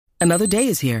Another day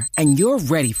is here, and you're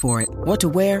ready for it. What to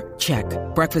wear? Check.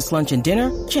 Breakfast, lunch, and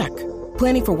dinner? Check.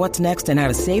 Planning for what's next and how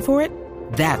to save for it?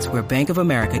 That's where Bank of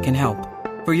America can help.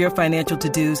 For your financial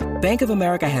to-dos, Bank of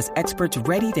America has experts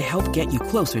ready to help get you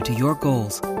closer to your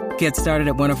goals. Get started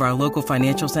at one of our local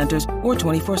financial centers or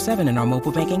 24/7 in our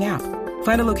mobile banking app.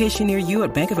 Find a location near you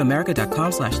at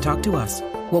bankofamerica.com/talktous.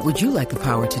 What would you like the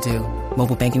power to do?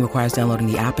 Mobile banking requires downloading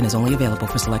the app and is only available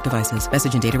for select devices.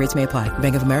 Message and data rates may apply.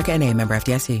 Bank of America NA, member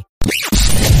FDIC.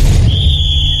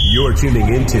 You're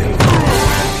tuning into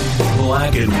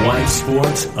Black and White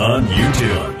Sports on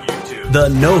YouTube. The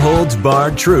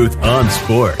no-holds-barred truth on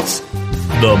sports.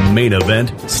 The main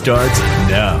event starts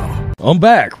now. I'm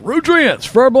back. Rudrance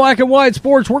for Black and White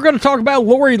Sports. We're going to talk about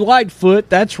Lori Lightfoot.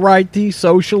 That's right, the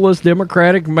Socialist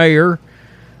Democratic mayor.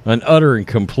 An utter and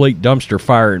complete dumpster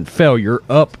fire and failure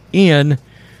up in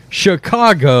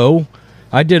Chicago.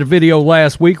 I did a video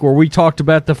last week where we talked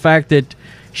about the fact that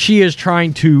she is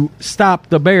trying to stop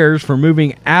the Bears from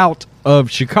moving out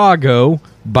of Chicago.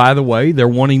 By the way, they're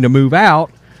wanting to move out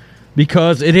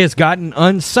because it has gotten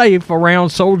unsafe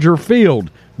around Soldier Field.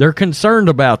 They're concerned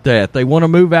about that. They want to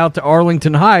move out to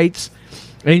Arlington Heights,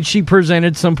 and she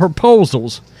presented some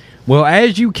proposals. Well,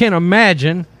 as you can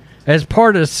imagine, as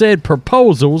part of said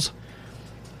proposals,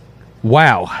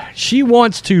 wow, she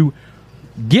wants to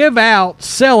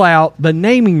sell out the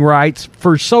naming rights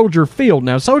for Soldier Field.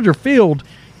 Now, Soldier Field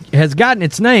has gotten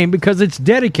its name because it's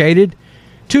dedicated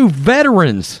to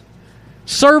veterans,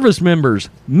 service members,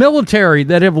 military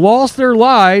that have lost their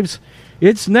lives.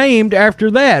 It's named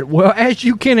after that. Well, as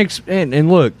you can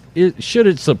and look, should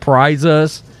it surprise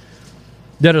us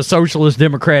that a socialist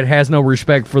Democrat has no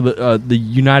respect for the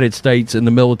United States and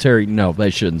the military? No,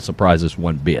 that shouldn't surprise us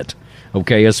one bit.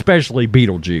 Okay, especially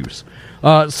Beetlejuice.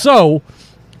 So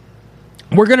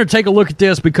we're going to take a look at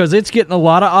this because it's getting a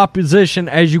lot of opposition,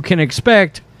 as you can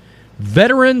expect.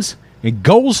 Veterans and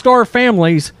Gold Star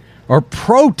families are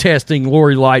protesting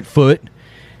Lori Lightfoot,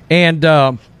 and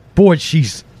boy,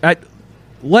 she's.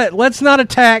 Let's not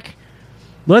attack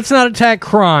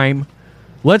crime.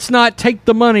 Let's not take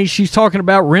the money she's talking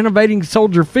about renovating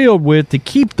Soldier Field with to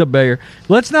keep the Bear.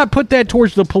 Let's not put that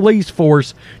towards the police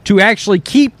force to actually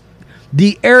keep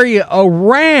the area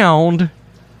around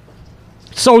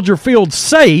Soldier Field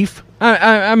safe.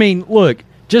 I mean, look,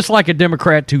 just like a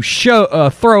Democrat to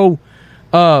throw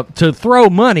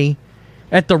money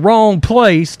at the wrong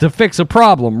place to fix a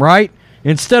problem, right?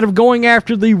 Instead of going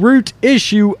after the root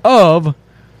issue of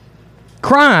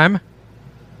crime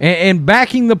and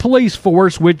backing the police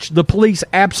force, which the police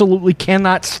absolutely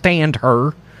cannot stand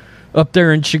her up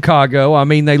there in Chicago. I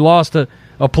mean, they lost a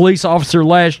police officer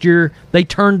last year. They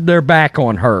turned their back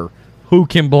on her. Who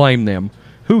can blame them?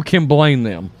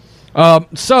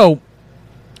 So,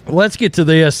 let's get to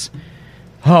this.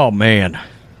 Oh, man.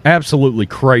 Absolutely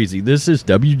crazy. This is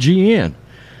WGN.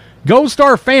 Gold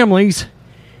Star families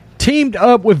teamed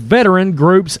up with veteran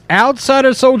groups outside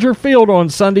of Soldier Field on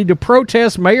Sunday to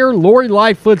protest Mayor Lori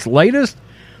Lightfoot's latest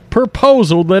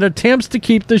proposal that attempts to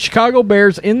keep the Chicago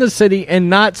Bears in the city and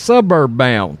not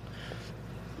suburb-bound.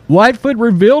 Lightfoot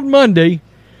revealed Monday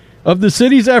of the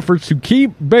city's efforts to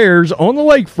keep Bears on the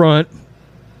lakefront,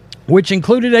 which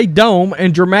included a dome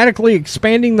and dramatically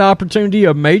expanding the opportunity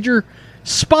of major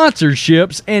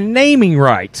sponsorships and naming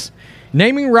rights.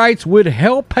 Naming rights would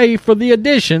help pay for the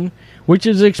addition, which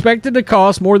is expected to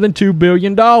cost more than $2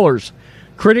 billion.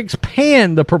 Critics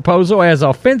panned the proposal as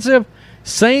offensive,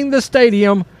 saying the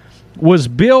stadium was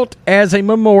built as a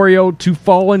memorial to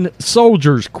fallen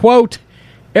soldiers. Quote,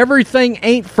 "Everything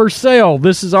ain't for sale.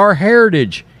 This is our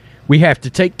heritage. We have to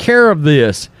take care of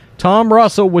this." Tom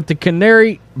Russell with the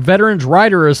Canaryville Veterans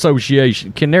Rider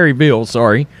Association.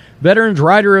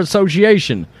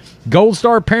 Gold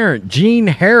Star parent Gene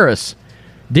Harris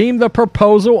deemed the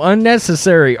proposal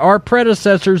unnecessary. Our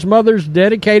predecessors' mothers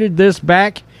dedicated this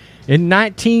back in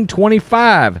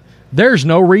 1925. There's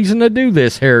no reason to do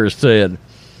this, Harris said.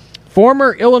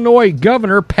 Former Illinois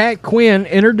Governor Pat Quinn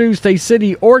introduced a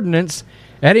city ordinance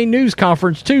at a news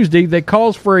conference Tuesday that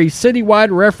calls for a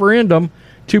citywide referendum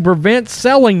to prevent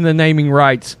selling the naming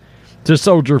rights to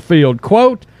Soldier Field.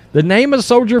 Quote, "The name of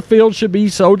Soldier Field should be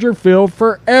Soldier Field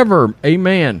forever.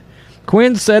 Amen."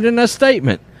 Quinn said in a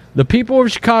statement, "The people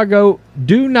of Chicago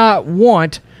do not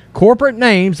want corporate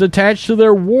names attached to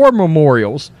their war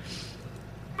memorials."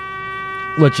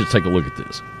 Let's just take a look at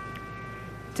this.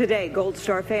 Today, Gold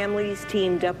Star families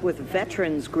teamed up with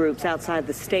veterans groups outside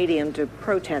the stadium to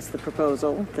protest the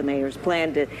proposal. The mayor's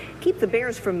plan to keep the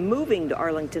Bears from moving to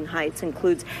Arlington Heights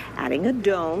includes adding a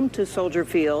dome to Soldier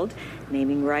Field.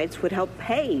 Naming rights would help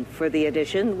pay for the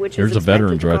addition, which There's is a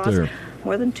veterans expected to right cost there.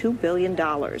 more than $2 billion.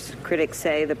 Critics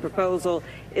say the proposal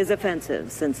is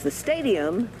offensive since the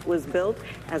stadium was built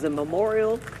as a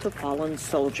memorial to fallen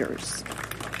soldiers.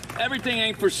 Everything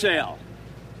ain't for sale.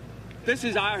 This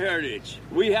is our heritage.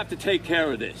 We have to take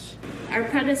care of this. Our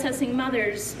predecessing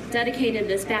mothers dedicated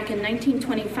this back in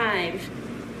 1925,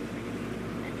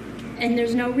 and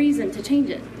there's no reason to change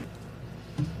it.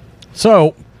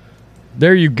 So,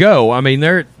 there you go. I mean,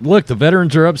 look, the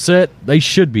veterans are upset. They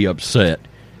should be upset.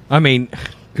 I mean,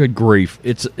 good grief.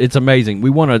 It's amazing. We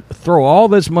want to throw all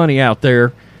this money out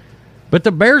there, but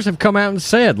the Bears have come out and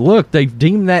said, look, they've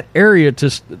deemed that area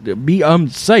to be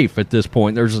unsafe at this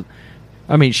point.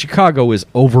 Chicago is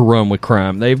overrun with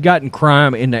crime. They've gotten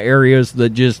crime in the areas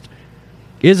that just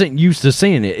isn't used to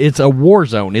seeing it. It's a war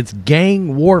zone. It's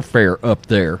gang warfare up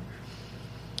there.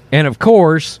 And, of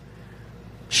course,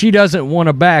 she doesn't want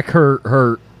to back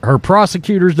her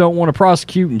prosecutors don't want to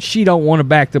prosecute, and she don't want to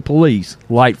back the police,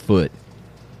 Lightfoot.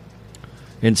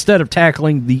 Instead of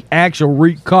tackling the actual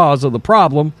root cause of the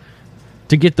problem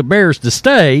to get the Bears to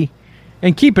stay,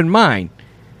 and keep in mind,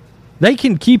 they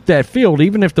can keep that field,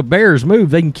 even if the Bears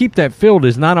move, they can keep that field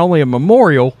as not only a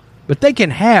memorial, but they can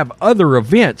have other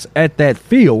events at that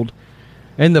field,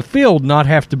 and the field not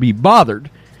have to be bothered,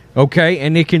 okay?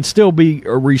 And it can still be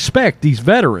respect these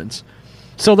veterans.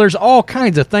 So there's all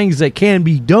kinds of things that can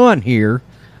be done here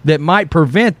that might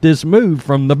prevent this move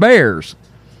from the Bears.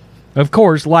 Of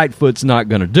course, Lightfoot's not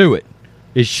going to do it.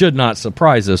 It should not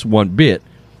surprise us one bit.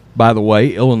 By the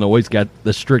way, Illinois's got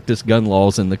the strictest gun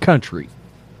laws in the country.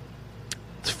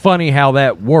 It's funny how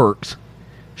that works.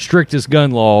 Strictest gun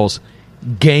laws,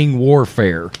 gang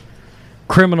warfare.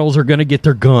 Criminals are going to get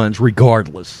their guns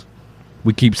regardless.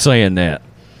 We keep saying that.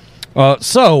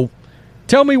 So,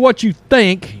 tell me what you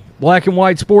think, Black and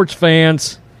White sports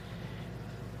fans.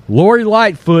 Lori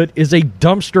Lightfoot is a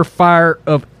dumpster fire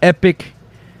of epic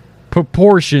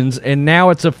proportions, and now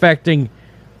it's affecting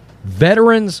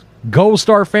veterans, Gold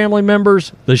Star family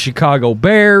members, the Chicago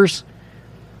Bears.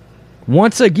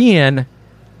 Once again,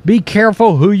 be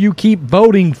careful who you keep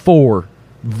voting for.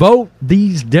 Vote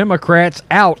these Democrats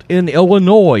out in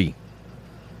Illinois.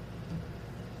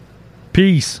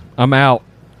 Peace. I'm out.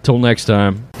 Till next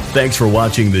time. Thanks for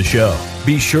watching the show.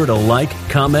 Be sure to like,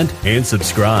 comment, and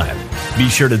subscribe. Be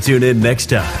sure to tune in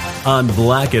next time on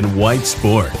Black and White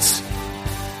Sports.